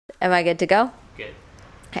Am I good to go? Good.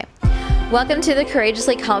 Okay. Welcome to the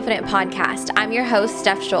Courageously Confident podcast. I'm your host,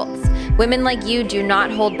 Steph Schultz. Women like you do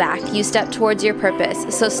not hold back. You step towards your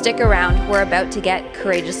purpose. So stick around. We're about to get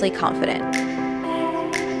courageously confident.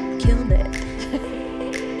 Killed it.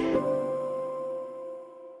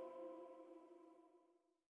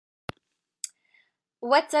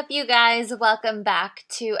 What's up, you guys? Welcome back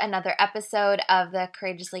to another episode of the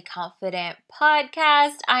Courageously Confident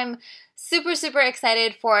podcast. I'm super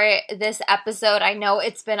excited for this episode. I know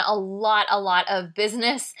it's been a lot of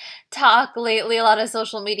business talk lately, a lot of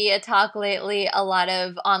social media talk lately, a lot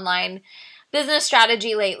of online business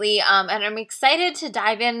strategy lately, and I'm excited to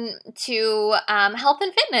dive into health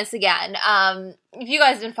and fitness again. If you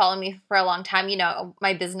guys have been following me for a long time, you know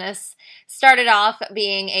my business started off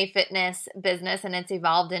being a fitness business, and it's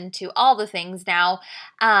evolved into all the things now.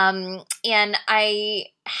 And I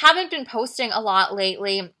haven't been posting a lot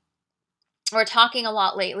lately. We're talking a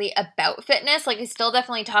lot lately about fitness. Like, I still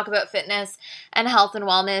definitely talk about fitness and health and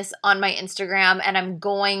wellness on my Instagram, and I'm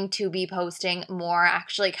going to be posting more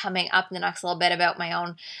actually coming up in the next little bit about my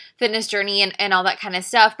own fitness journey and all that kind of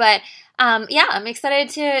stuff. But yeah, I'm excited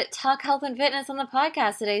to talk health and fitness on the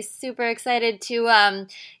podcast today. Super excited to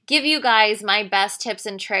give you guys my best tips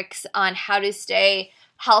and tricks on how to stay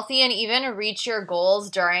healthy and even reach your goals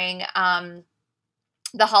during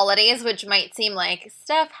the holidays, which might seem like,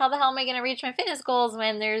 Steph, how the hell am I going to reach my fitness goals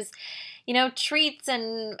when there's, treats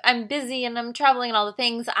and I'm busy and I'm traveling and all the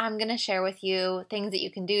things? I'm going to share with you things that you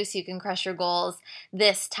can do so you can crush your goals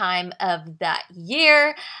this time of that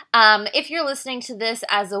year. If you're listening to this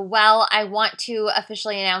as well, I want to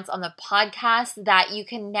officially announce on the podcast that you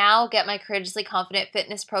can now get my Courageously Confident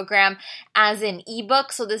Fitness program as an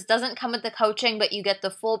ebook. So this doesn't come with the coaching, but you get the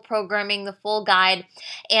full programming, the full guide,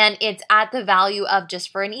 and it's at the value of just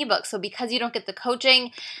for an ebook. So because you don't get the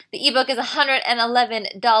coaching, the ebook is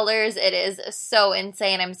 $111. It is so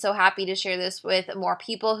insane. I'm so happy to share this with more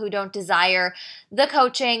people who don't desire the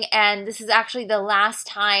coaching. And this is actually the last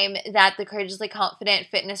time that the Courageously Confident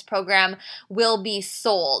Fitness program will be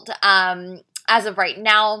sold. As of right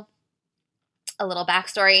now, a little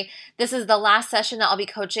backstory. This is the last session that I'll be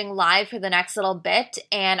coaching live for the next little bit.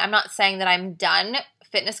 And I'm not saying that I'm done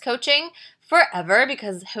fitness coaching forever,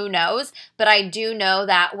 because who knows, but I do know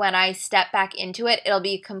that when I step back into it, it'll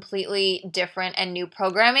be completely different and new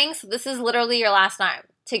programming. So this is literally your last time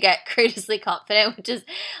to get courageously confident, which is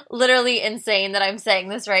literally insane that I'm saying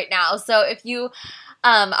this right now. So if you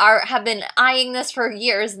have been eyeing this for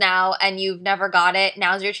years now and you've never got it,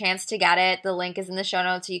 now's your chance to get it. The link is in the show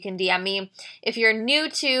notes, so you can DM me. If you're new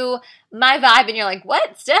to my vibe and you're like,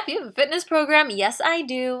 what, Steph, you have a fitness program? Yes, I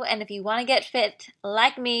do. And if you want to get fit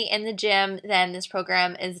like me in the gym, then this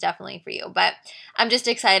program is definitely for you. But I'm just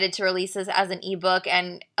excited to release this as an ebook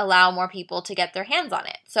and allow more people to get their hands on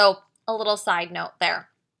it. So a little side note there.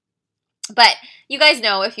 But you guys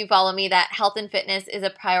know, if you follow me, that health and fitness is a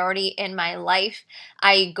priority in my life.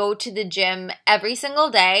 I go to the gym every single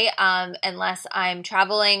day, unless I'm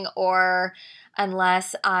traveling or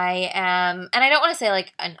unless I am, and I don't want to say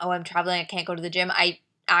like, oh, I'm traveling, I can't go to the gym. I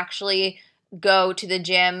actually go to the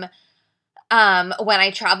gym when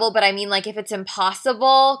I travel, but I mean, like, if it's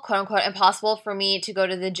impossible, quote unquote impossible for me to go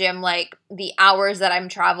to the gym like the hours that I'm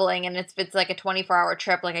traveling, and if it's like a 24-hour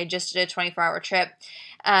trip, like I just did a 24-hour trip,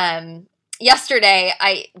 yesterday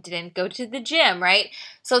I didn't go to the gym, right?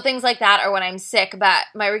 So things like that are when I'm sick. But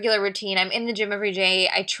my regular routine, I'm in the gym every day,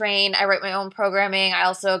 I train, I write my own programming, I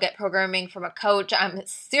also get programming from a coach. I'm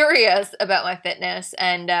serious about my fitness,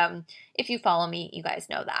 and if you follow me, you guys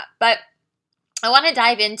know that. But I want to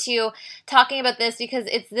dive into talking about this because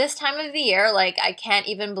it's this time of the year. Like, I can't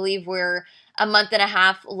even believe we're a month and a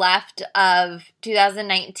half left of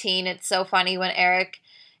 2019. It's so funny when Eric's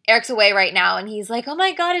away right now, and he's like, oh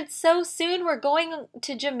my God, it's so soon. We're going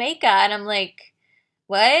to Jamaica. And I'm like,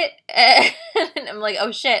 what? And I'm like,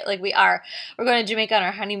 oh shit, like we're going to Jamaica on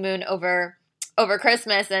our honeymoon over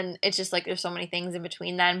Christmas. And it's just like, there's so many things in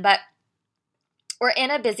between then. But we're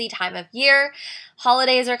in a busy time of year.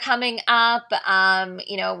 Holidays are coming up.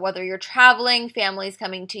 Whether you're traveling, family's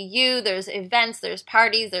coming to you, there's events, there's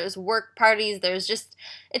parties, there's work parties,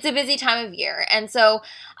 it's a busy time of year. And so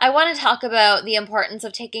I want to talk about the importance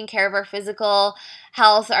of taking care of our physical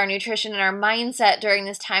health, our nutrition, and our mindset during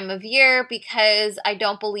this time of year, because I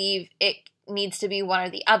don't believe it needs to be one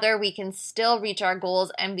or the other. We can still reach our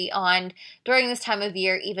goals and beyond during this time of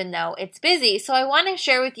year, even though it's busy. So I want to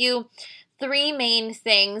share with you 3 main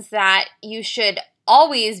things that you should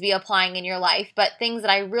always be applying in your life, but things that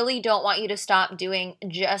I really don't want you to stop doing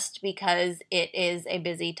just because it is a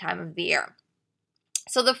busy time of the year.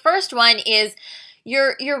 So the first one is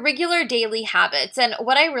your regular daily habits. And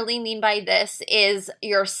what I really mean by this is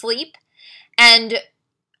your sleep and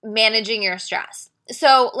managing your stress.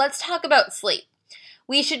 So let's talk about sleep.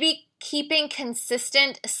 We should be keeping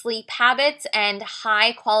consistent sleep habits and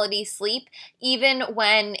high quality sleep even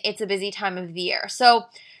when it's a busy time of the year. So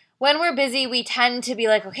when we're busy, we tend to be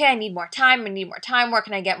like, okay, I need more time. Where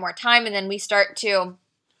can I get more time? And then we start to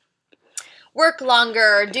work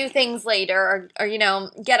longer, do things later, or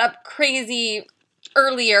get up crazy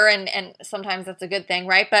earlier. And sometimes that's a good thing,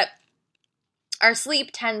 right? But our sleep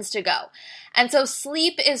tends to go. And so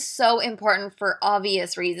sleep is so important for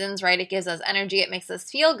obvious reasons, right? It gives us energy. It makes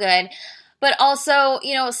us feel good. But also,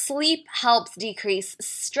 sleep helps decrease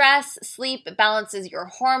stress. Sleep balances your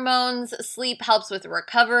hormones. Sleep helps with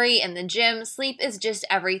recovery in the gym. Sleep is just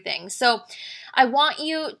everything. So I want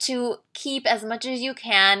you to keep, as much as you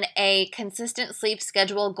can, a consistent sleep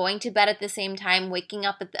schedule, going to bed at the same time, waking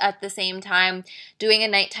up at the same time, doing a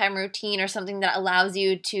nighttime routine or something that allows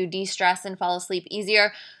you to de-stress and fall asleep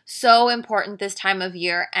easier. So important this time of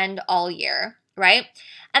year and all year, right?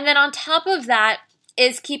 And then on top of that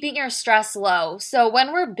is keeping your stress low. So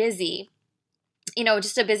when we're busy,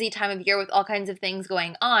 just a busy time of year with all kinds of things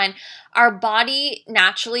going on, our body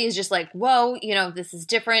naturally is just like, whoa, this is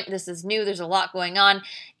different, this is new, there's a lot going on.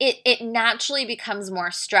 It naturally becomes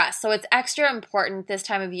more stressed. So it's extra important this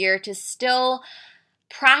time of year to still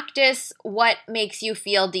practice what makes you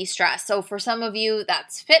feel de-stressed. So for some of you,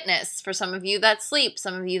 that's fitness. For some of you, that's sleep.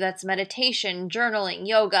 Some of you, that's meditation, journaling,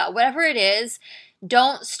 yoga, whatever it is.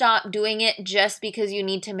 Don't stop doing it just because you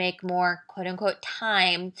need to make more quote unquote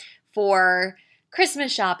time for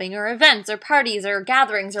Christmas shopping or events or parties or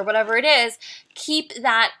gatherings or whatever it is. Keep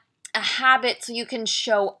that a habit so you can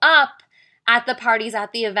show up at the parties,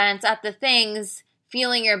 at the events, at the things,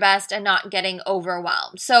 feeling your best and not getting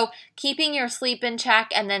overwhelmed. So keeping your sleep in check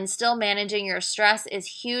and then still managing your stress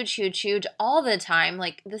is huge, huge, huge all the time.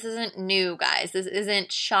 Like, this isn't new, guys. This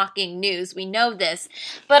isn't shocking news. We know this.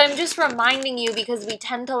 But I'm just reminding you because we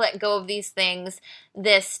tend to let go of these things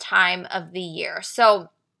this time of the year.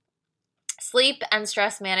 So sleep and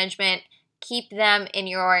stress management, keep them in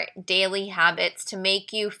your daily habits to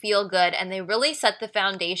make you feel good, and they really set the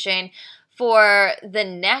foundation for the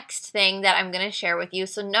next thing that I'm going to share with you.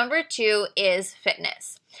 So number 2 is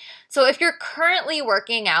fitness. So if you're currently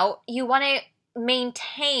working out, you want to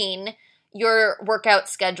maintain your workout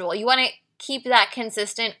schedule. You want to keep that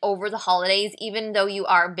consistent over the holidays, even though you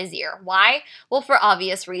are busier. Why? Well, for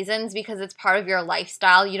obvious reasons, because it's part of your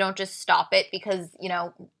lifestyle. You don't just stop it because,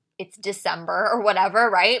 it's December or whatever,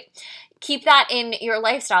 right? Keep that in your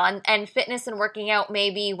lifestyle, and fitness and working out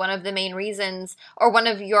may be one of the main reasons or one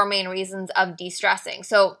of your main reasons of de-stressing.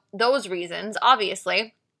 So those reasons,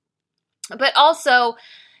 obviously, but also,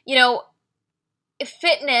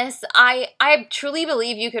 fitness, I truly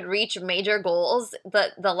believe you could reach major goals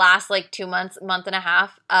the last 2 months, month and a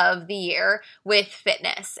half of the year with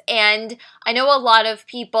fitness. And I know a lot of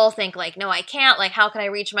people think no, I can't. How can I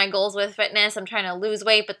reach my goals with fitness? I'm trying to lose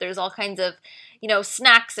weight, but there's all kinds of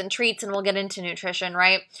snacks and treats, and we'll get into nutrition,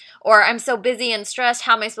 right? Or I'm so busy and stressed,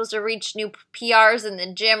 how am I supposed to reach new PRs in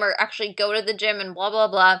the gym or actually go to the gym and blah, blah,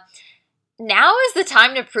 blah. Now is the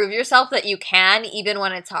time to prove yourself that you can, even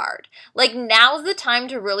when it's hard. Now's the time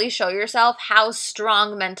to really show yourself how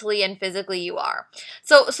strong mentally and physically you are.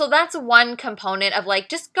 So that's one component of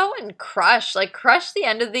just go and crush the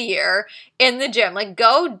end of the year in the gym.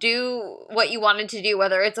 Go do what you wanted to do,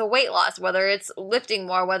 whether it's a weight loss, whether it's lifting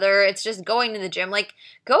more, whether it's just going to the gym.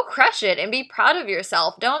 Go crush it and be proud of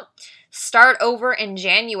yourself. Don't start over in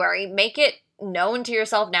January. Make it known to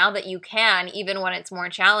yourself now that you can, even when it's more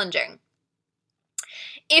challenging.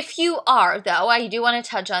 If you are, though, I do want to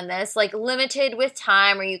touch on this, limited with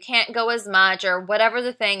time or you can't go as much or whatever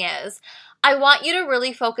the thing is, I want you to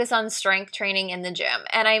really focus on strength training in the gym.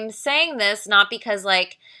 And I'm saying this not because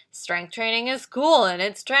strength training is cool and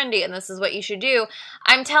it's trendy and this is what you should do.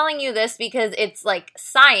 I'm telling you this because it's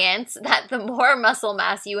science that the more muscle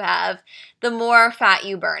mass you have, the more fat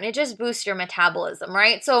you burn. It just boosts your metabolism,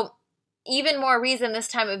 right? So even more reason this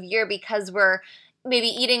time of year, because we're maybe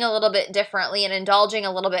eating a little bit differently and indulging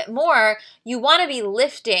a little bit more, you want to be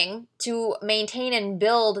lifting to maintain and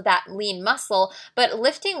build that lean muscle, but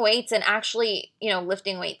lifting weights and actually,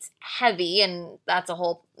 lifting weights heavy, and that's a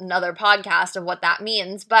whole another podcast of what that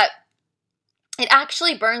means, but it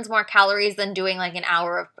actually burns more calories than doing an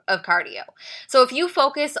hour of cardio. So if you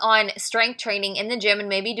focus on strength training in the gym and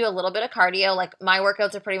maybe do a little bit of cardio, my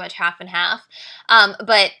workouts are pretty much half and half,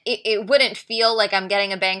 but it wouldn't feel like I'm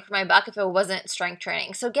getting a bang for my buck if it wasn't strength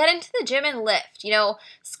training. So get into the gym and lift,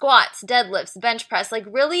 squats, deadlifts, bench press,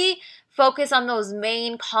 really focus on those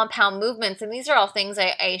main compound movements. And these are all things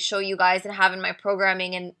I show you guys and have in my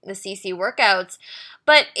programming and the CC workouts.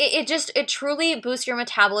 But it truly boosts your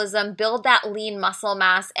metabolism, build that lean muscle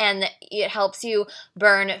mass, and it helps you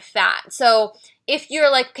burn fat. So if you're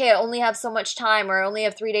like, okay, I only have so much time, or I only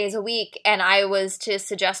have 3 days a week, and I was to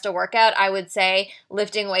suggest a workout, I would say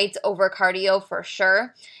lifting weights over cardio for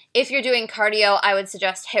sure. If you're doing cardio, I would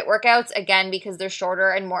suggest HIIT workouts, again, because they're shorter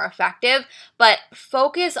and more effective. But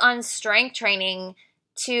focus on strength training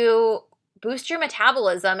to boost your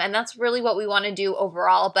metabolism, and that's really what we want to do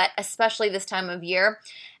overall, but especially this time of year.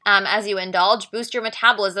 As you indulge, boost your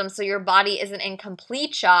metabolism so your body isn't in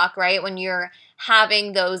complete shock, right, when you're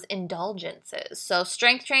having those indulgences. So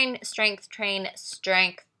strength train, strength train,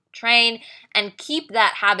 strength train, and keep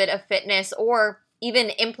that habit of fitness, or even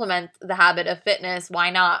implement the habit of fitness. Why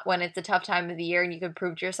not? When it's a tough time of the year and you can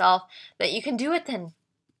prove to yourself that you can do it, then,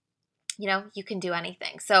 you can do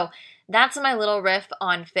anything. So that's my little riff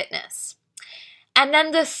on fitness. And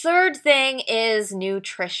then the third thing is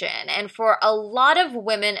nutrition. And for a lot of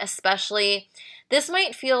women especially, this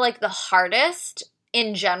might feel like the hardest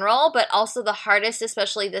in general, but also the hardest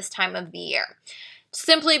especially this time of the year.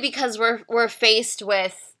 Simply because we're faced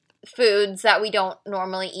with foods that we don't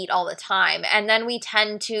normally eat all the time. And then we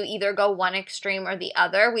tend to either go one extreme or the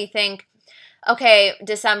other. We think, okay,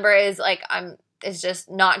 December is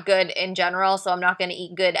just not good in general, so I'm not going to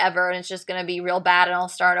eat good ever, and it's just going to be real bad, and I'll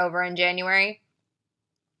start over in January.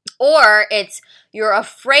 Or it's you're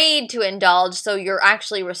afraid to indulge, so you're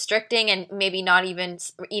actually restricting and maybe not even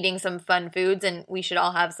eating some fun foods, and we should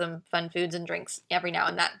all have some fun foods and drinks every now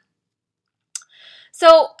and then.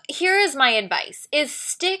 So here is my advice, is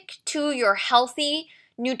stick to your healthy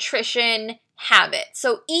nutrition habit.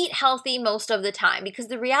 So eat healthy most of the time, because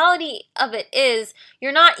the reality of it is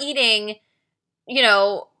you're not eating,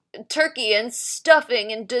 turkey and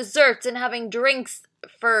stuffing and desserts and having drinks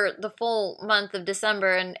for the full month of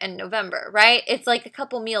December and November, right? It's like a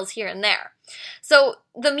couple meals here and there. So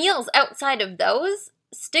the meals outside of those,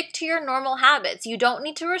 stick to your normal habits. You don't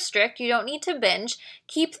need to restrict. You don't need to binge.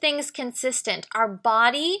 Keep things consistent. Our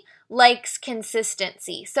body likes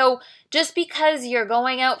consistency. So just because you're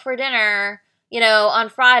going out for dinner, on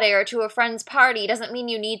Friday or to a friend's party doesn't mean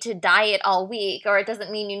you need to diet all week, or it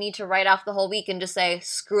doesn't mean you need to write off the whole week and just say,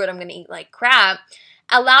 screw it, I'm going to eat like crap.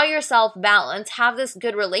 Allow yourself balance. Have this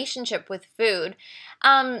good relationship with food.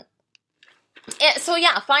 So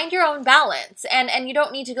yeah, find your own balance, and you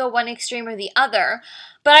don't need to go one extreme or the other.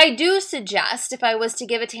 But I do suggest, if I was to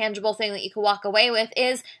give a tangible thing that you could walk away with,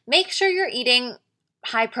 is make sure you're eating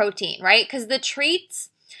high protein, right? Because the treats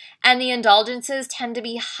and the indulgences tend to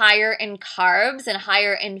be higher in carbs and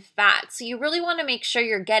higher in fat. So you really want to make sure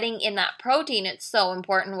you're getting in that protein. It's so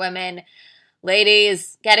important, women,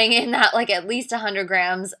 ladies, getting in that at least 100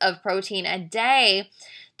 grams of protein a day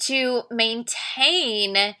to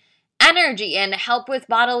maintain energy and help with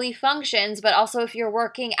bodily functions. But also if you're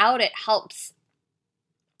working out, it helps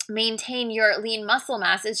maintain your lean muscle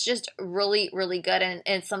mass. It's just really, really good, and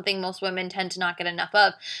it's something most women tend to not get enough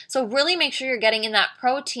of. So really make sure you're getting in that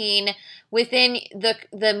protein within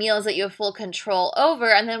the meals that you have full control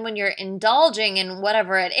over. And then when you're indulging in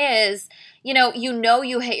whatever it is,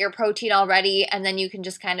 you hit your protein already, and then you can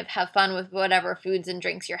just kind of have fun with whatever foods and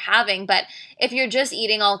drinks you're having. But if you're just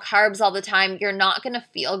eating all carbs all the time, you're not going to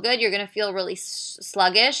feel good. You're going to feel really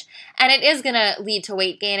sluggish, and it is going to lead to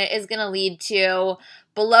weight gain. It is going to lead to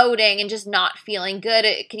bloating and just not feeling good.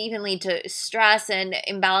 It can even lead to stress and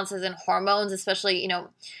imbalances in hormones, especially,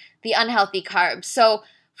 the unhealthy carbs. So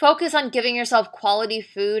focus on giving yourself quality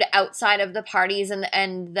food outside of the parties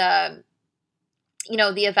and the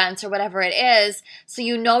the events or whatever it is, so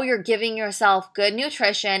you're giving yourself good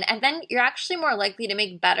nutrition, and then you're actually more likely to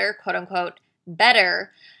make better, quote unquote,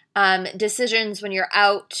 better decisions when you're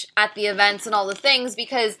out at the events and all the things,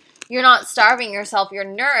 because you're not starving yourself, you're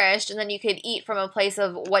nourished, and then you could eat from a place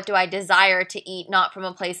of what do I desire to eat, not from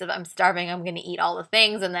a place of I'm starving, I'm going to eat all the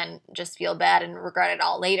things and then just feel bad and regret it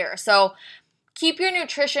all later. So keep your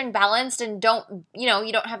nutrition balanced, and don't, you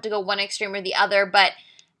don't have to go one extreme or the other, but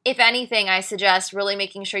if anything, I suggest really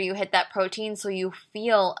making sure you hit that protein so you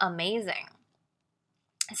feel amazing.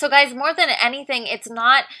 So guys, more than anything, it's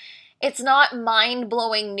not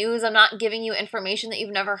mind-blowing news. I'm not giving you information that you've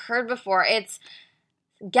never heard before. It's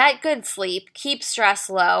get good sleep, keep stress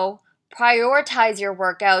low, prioritize your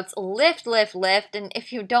workouts, lift. And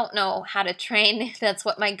if you don't know how to train, that's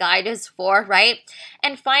what my guide is for, right?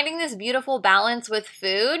 And finding this beautiful balance with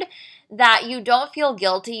food that you don't feel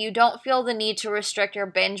guilty, you don't feel the need to restrict your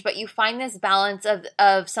binge, but you find this balance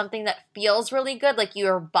of something that feels really good, like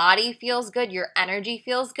your body feels good, your energy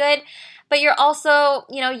feels good, but you're also,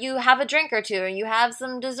 you have a drink or two, and you have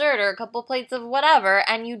some dessert or a couple plates of whatever,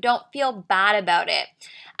 and you don't feel bad about it.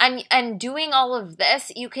 And doing all of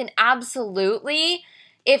this, you can absolutely,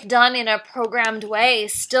 if done in a programmed way,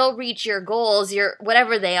 still reach your goals, your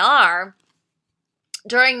whatever they are,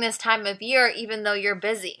 during this time of year, even though you're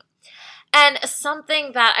busy. And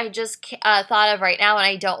something that I just thought of right now, and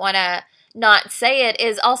I don't want to not say it,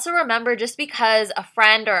 is also remember, just because a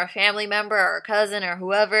friend or a family member or a cousin or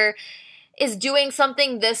whoever is doing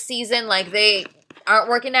something this season, like they aren't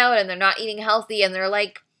working out and they're not eating healthy, and they're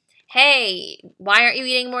like, hey, why aren't you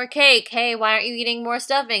eating more cake? Hey, why aren't you eating more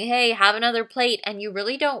stuffing? Hey, have another plate, and you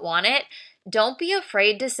really don't want it. Don't be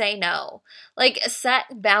afraid to say no. Like,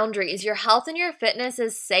 set boundaries. Your health and your fitness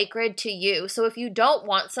is sacred to you. So if you don't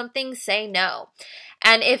want something, say no.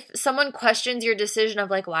 And if someone questions your decision of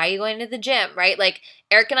like, why are you going to the gym, right? Like,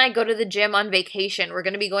 Eric and I go to the gym on vacation. We're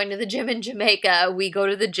going to be going to the gym in Jamaica. We go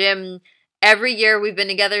to the gym every year we've been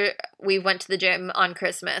together. We went to the gym on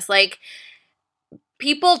Christmas. Like,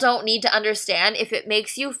 people don't need to understand. If it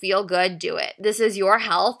makes you feel good, do it. This is your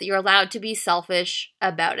health. You're allowed to be selfish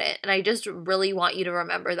about it. And I just really want you to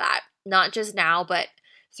remember that, not just now, but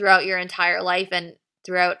throughout your entire life and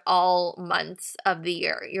throughout all months of the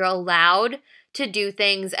year. You're allowed to do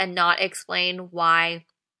things and not explain why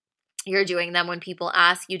you're doing them. When people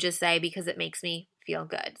ask, you just say, because it makes me feel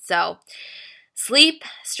good. So sleep,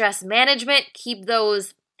 stress management, keep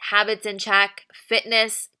those habits in check.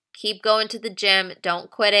 Fitness, keep going to the gym.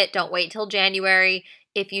 Don't quit it. Don't wait till January.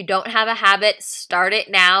 If you don't have a habit, start it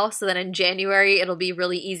now so that in January it'll be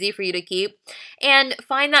really easy for you to keep. And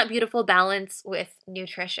find that beautiful balance with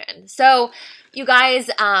nutrition. So you guys,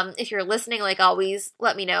 if you're listening, like always,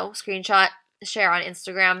 let me know. Screenshot, share on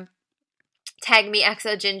Instagram. Tag me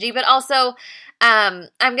XOGingy. But also, I'm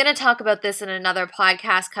going to talk about this in another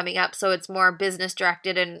podcast coming up, so it's more business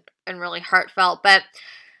directed and really heartfelt. But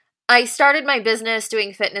I started my business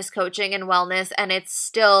doing fitness coaching and wellness, and it's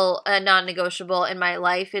still a non-negotiable in my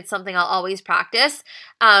life. It's something I'll always practice.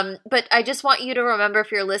 But I just want you to remember,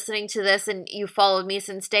 if you're listening to this and you followed me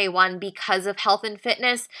since day one because of health and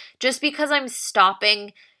fitness, just because I'm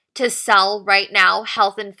stopping to sell right now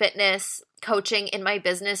health and fitness coaching in my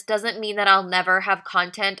business doesn't mean that I'll never have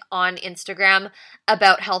content on Instagram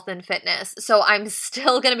about health and fitness. So I'm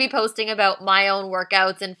still going to be posting about my own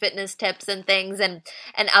workouts and fitness tips and things and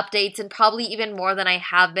updates, and probably even more than I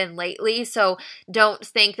have been lately. So don't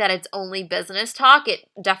think that it's only business talk. It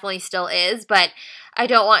definitely still is, but I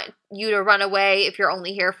don't want you to run away if you're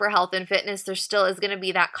only here for health and fitness. There still is going to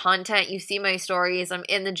be that content. You see my stories. I'm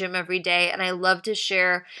in the gym every day, and I love to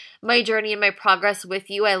share my journey and my progress with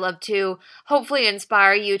you. I love to hopefully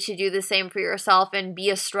inspire you to do the same for yourself and be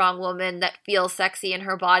a strong woman that feels sexy in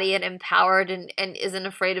her body and empowered and isn't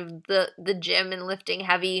afraid of the gym and lifting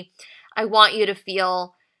heavy. I want you to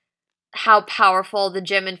feel how powerful the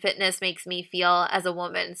gym and fitness makes me feel as a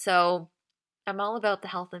woman. So I'm all about the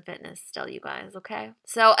health and fitness still, you guys, okay?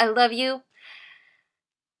 So I love you.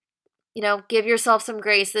 Give yourself some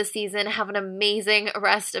grace this season. Have an amazing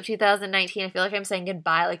rest of 2019. I feel like I'm saying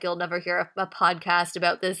goodbye, like you'll never hear a podcast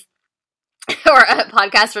about this or a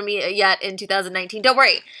podcast from me yet in 2019. Don't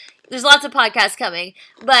worry. There's lots of podcasts coming.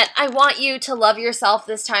 But I want you to love yourself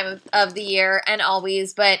this time of the year and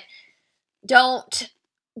always, but don't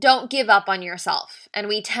give up on yourself. And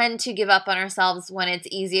we tend to give up on ourselves when it's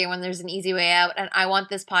easier, when there's an easy way out. And I want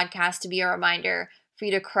this podcast to be a reminder for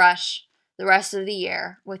you to crush the rest of the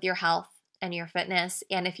year with your health and your fitness.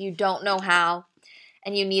 And if you don't know how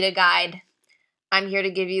and you need a guide, I'm here to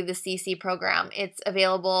give you the CC program. It's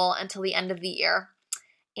available until the end of the year.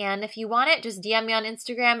 And if you want it, just DM me on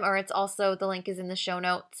Instagram, or it's also, the link is in the show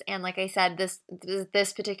notes. And like I said,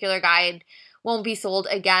 this particular guide won't be sold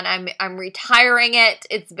again. I'm retiring it.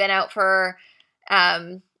 It's been out for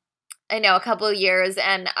a couple of years,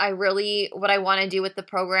 and what I want to do with the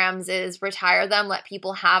programs is retire them, let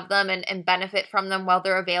people have them and benefit from them while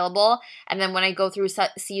they're available. And then when I go through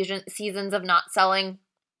seasons of not selling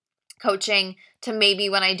coaching, to maybe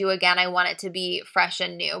when I do again, I want it to be fresh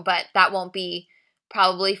and new, but that won't be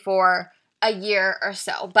probably for a year or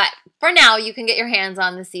so. But for now, you can get your hands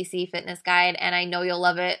on the CC Fitness Guide, and I know you'll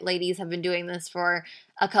love it. Ladies have been doing this for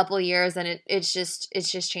a couple of years, and it's just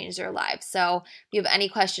changed their lives. So if you have any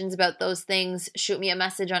questions about those things, shoot me a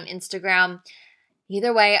message on Instagram.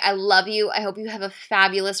 Either way, I love you. I hope you have a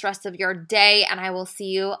fabulous rest of your day, and I will see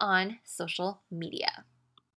you on social media.